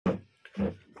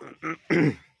Hello,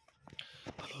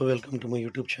 welcome to my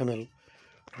YouTube channel.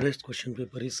 Today's question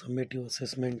paper is Summative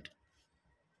Assessment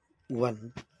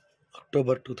 1,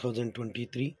 October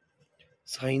 2023,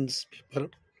 Science paper.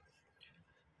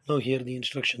 Now here the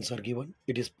instructions are given.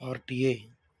 It is part A.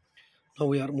 Now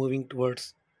we are moving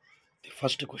towards the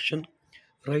first question.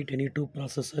 Write any two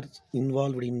processes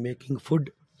involved in making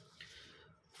food.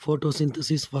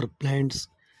 Photosynthesis for plants.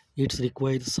 It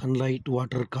requires sunlight,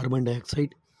 water, carbon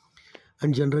dioxide,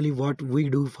 and generally what we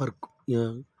do for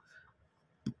uh,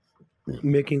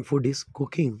 making food is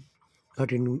cooking.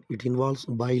 It involves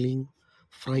boiling,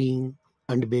 frying,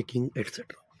 and baking, etc.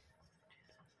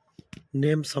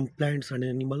 Name some plants and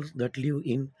animals that live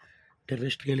in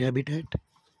terrestrial habitat.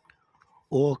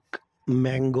 Oak,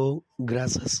 mango,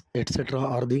 grasses, etc.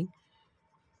 are the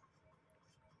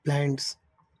plants,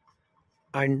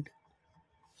 and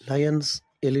lions,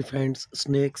 elephants,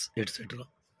 snakes, etc.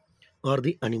 are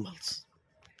the animals.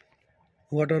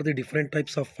 What are the different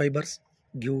types of fibers?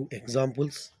 Give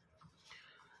examples.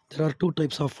 There are two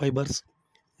types of fibers,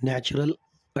 natural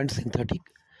and synthetic.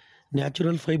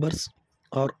 Natural fibers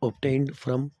are obtained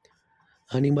from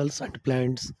animals and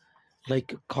plants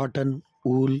like cotton,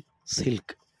 wool,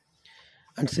 silk.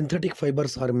 And synthetic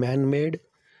fibers are man-made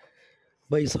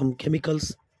by some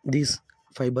chemicals. These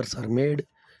fibers are made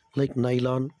like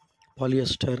nylon,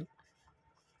 polyester,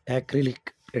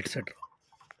 acrylic, etc.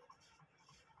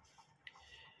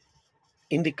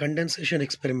 In the condensation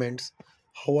experiments,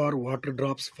 how are water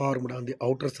drops formed on the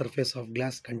outer surface of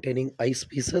glass containing ice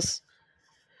pieces?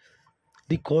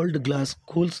 The cold glass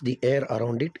cools the air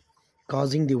around it,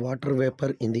 causing the water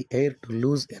vapor in the air to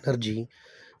lose energy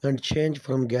and change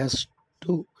from gas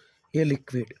to a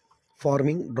liquid,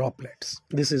 forming droplets.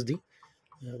 This is the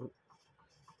uh,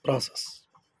 process.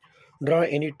 Draw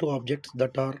any two objects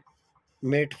that are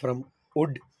made from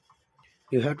wood.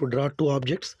 You have to draw two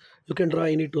objects. You can draw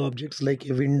any two objects like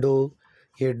a window,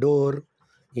 a door,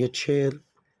 a chair,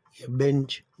 a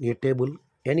bench, a table.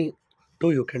 Any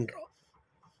two you can draw.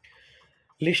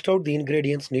 List out the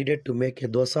ingredients needed to make a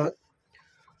dosa.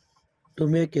 To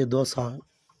make a dosa,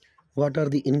 what are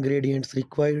the ingredients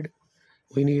required?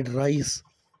 We need rice,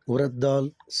 urad dal,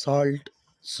 salt,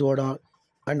 soda,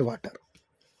 and water.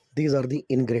 These are the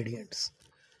ingredients.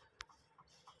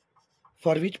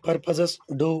 For which purposes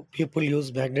do people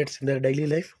use magnets in their daily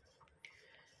life?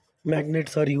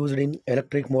 Magnets are used in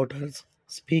electric motors,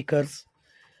 speakers,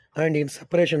 and in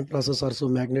separation process also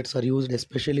magnets are used,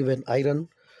 especially when iron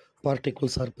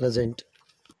particles are present.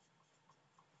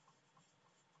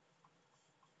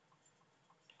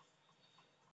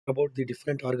 About the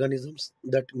different organisms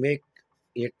that make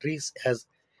a trees as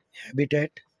habitat.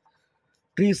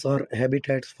 Trees are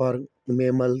habitats for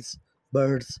mammals,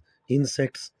 birds,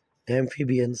 insects,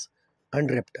 amphibians, and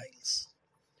reptiles.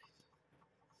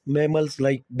 Mammals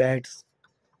like bats,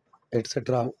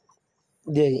 etc.,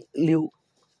 they live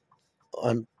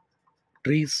on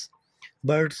trees.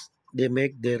 Birds, they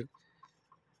make their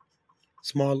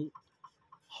small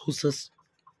houses,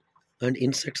 and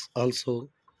insects also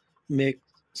make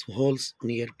holes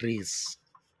near trees.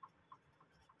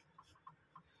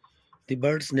 The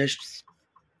birds' nests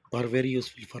are very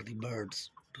useful for the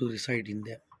birds to reside in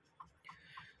them.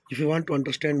 If you want to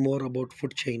understand more about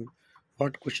food chain,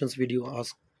 what questions will you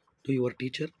ask to your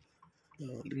teacher?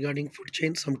 Regarding food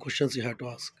chain, some questions you have to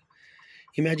ask.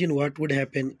 Imagine what would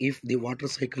happen if the water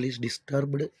cycle is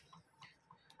disturbed.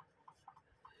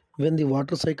 When the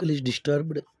water cycle is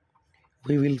disturbed,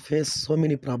 we will face so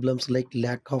many problems like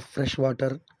lack of fresh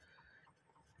water,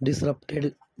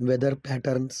 disrupted weather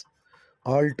patterns,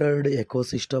 altered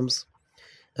ecosystems,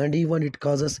 and even it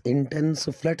causes intense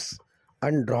floods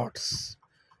and droughts.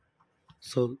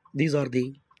 So these are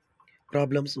the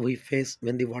problems we face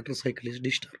when the water cycle is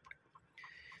disturbed.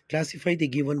 Classify the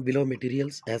given below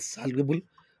materials as soluble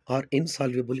or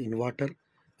insoluble in water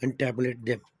and tabulate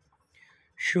them.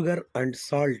 Sugar and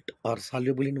salt are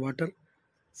soluble in water.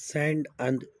 Sand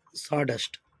and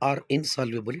sawdust are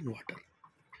insoluble in water.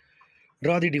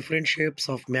 Draw the different shapes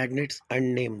of magnets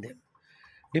and name them.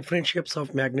 Different shapes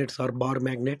of magnets are bar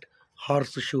magnet,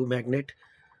 horseshoe magnet,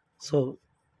 so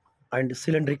and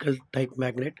cylindrical type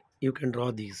magnet. You can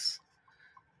draw these.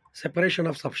 Separation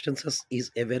of substances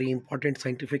is a very important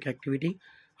scientific activity.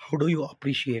 How do you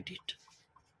appreciate it?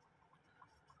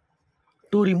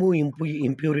 To remove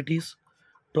impurities,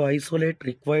 to isolate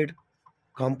required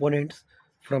components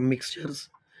from mixtures,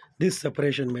 this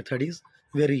separation method is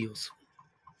very useful.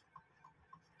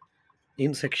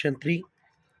 In section 3,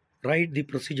 write the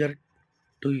procedure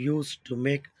to use to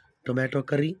make tomato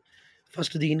curry.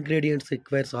 First, the ingredients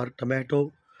required are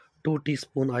tomato, 2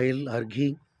 teaspoon oil or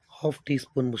ghee, half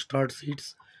teaspoon mustard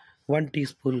seeds, 1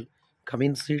 teaspoon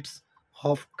cumin seeds,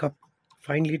 half cup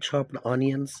finely chopped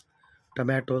onions,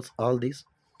 tomatoes, all these,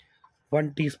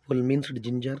 1 teaspoon minced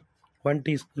ginger, 1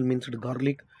 teaspoon minced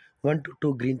garlic, 1 to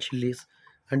 2 green chilies,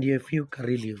 and a few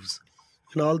curry leaves.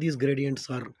 When all these ingredients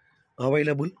are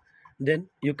available, then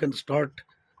you can start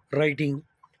writing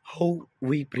how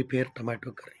we prepare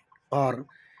tomato curry, or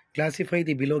classify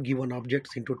the below given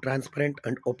objects into transparent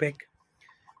and opaque.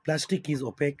 Plastic is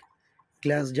opaque,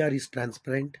 glass jar is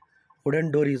transparent,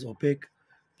 wooden door is opaque,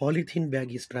 polythene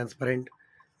bag is transparent,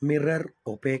 mirror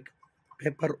opaque,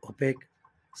 paper opaque,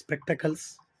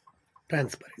 spectacles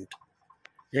transparent.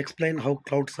 Explain how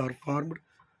clouds are formed.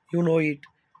 You know it,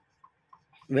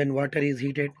 when water is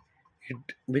heated, it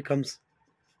becomes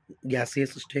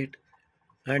gaseous state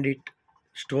and it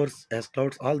stores as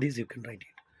clouds. All these you can write it.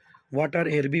 What are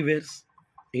herbivores?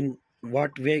 In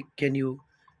what way can you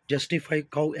justify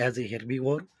cow as a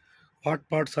herbivore? What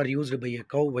parts are used by a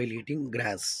cow while eating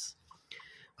grass?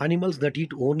 Animals that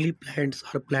eat only plants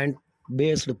or plant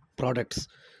based products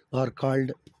are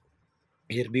called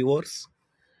herbivores.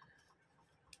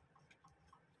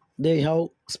 They have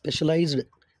specialized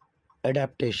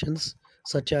adaptations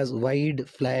such as wide,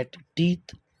 flat teeth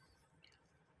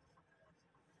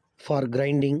for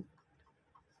grinding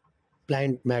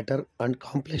plant matter and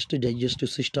complex digestive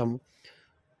system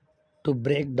to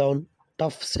break down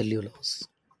tough cellulose.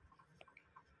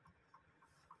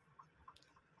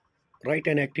 Write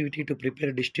an activity to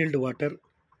prepare distilled water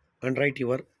and write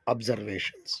your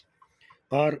observations.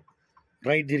 Or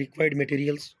write the required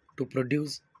materials to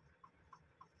produce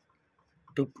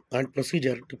and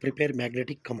procedure to prepare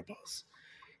magnetic compass.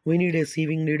 We need a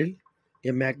sieving needle,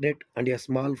 a magnet, and a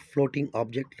small floating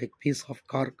object like piece of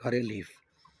cork or a leaf.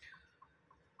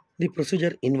 The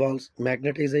procedure involves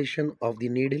magnetization of the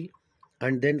needle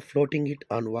and then floating it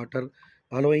on water,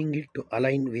 allowing it to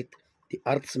align with the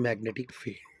Earth's magnetic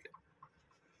field.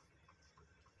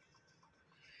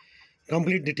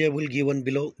 Complete the table given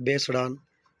below based on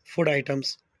food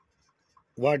items,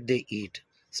 what they eat.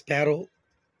 Sparrow,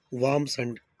 worms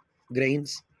and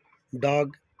grains.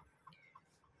 Dog,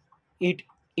 it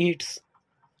eats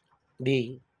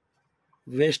the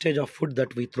wastage of food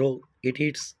that we throw. It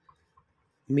eats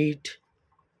meat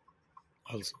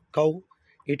also. Cow,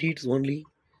 it eats only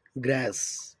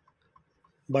grass.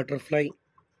 Butterfly,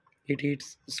 it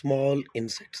eats small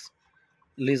insects.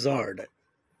 Lizard,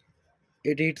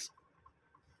 it eats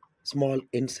small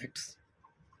insects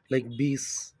like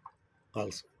bees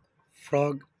also.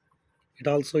 Frog, it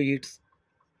also eats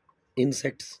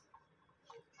insects.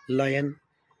 Lion,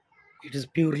 it is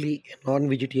purely a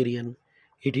non-vegetarian.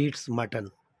 It eats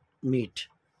mutton, meat.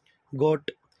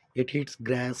 Goat, it eats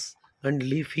grass and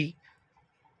leafy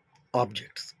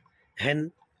objects.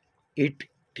 Hen, it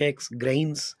takes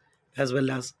grains as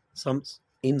well as some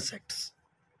insects.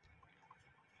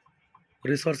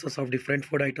 Resources of different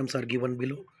food items are given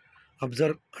below.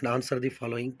 Observe and answer the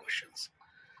following questions.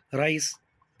 Rice,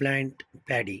 plant,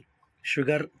 paddy.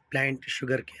 Sugar, plant,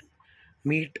 sugarcane.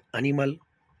 Meat, animal,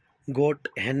 goat,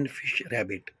 hen, fish,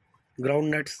 rabbit.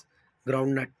 Groundnuts,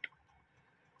 groundnut.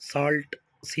 Salt,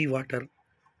 seawater.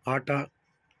 Atta,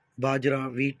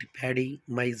 bajra, wheat, paddy,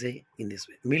 maize, in this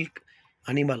way. Milk,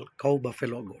 animal, cow,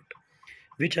 buffalo, goat.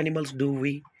 Which animals do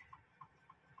we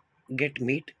get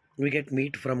meat? We get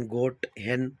meat from goat,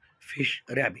 hen, fish,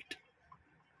 rabbit.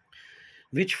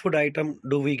 Which food item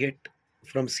do we get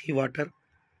from seawater?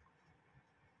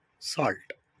 Salt.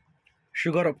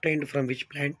 Sugar obtained from which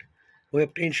plant? We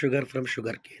obtain sugar from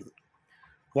sugarcane.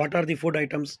 What are the food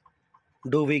items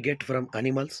do we get from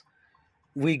animals?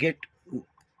 We get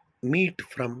meat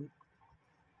from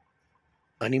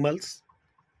animals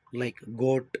like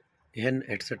goat, hen,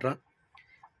 etc.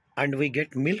 And we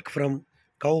get milk from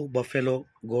cow, buffalo,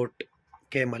 goat,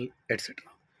 camel, etc.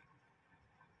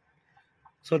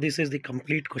 So this is the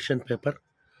complete question paper.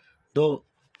 Though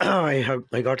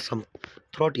I got some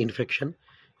throat infection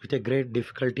with a great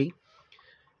difficulty,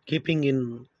 keeping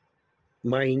in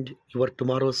mind your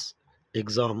tomorrow's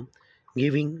exam,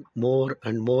 giving more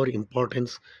and more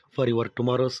importance for your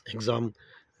tomorrow's exam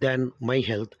than my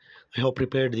health, I have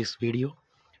prepared this video.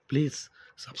 Please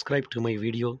subscribe to my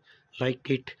video, like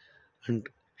it and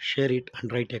share it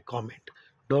and write a comment.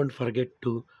 Don't forget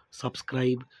to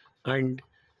subscribe and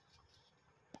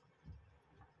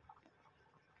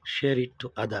share it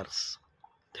to others.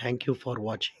 Thank you for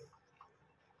watching.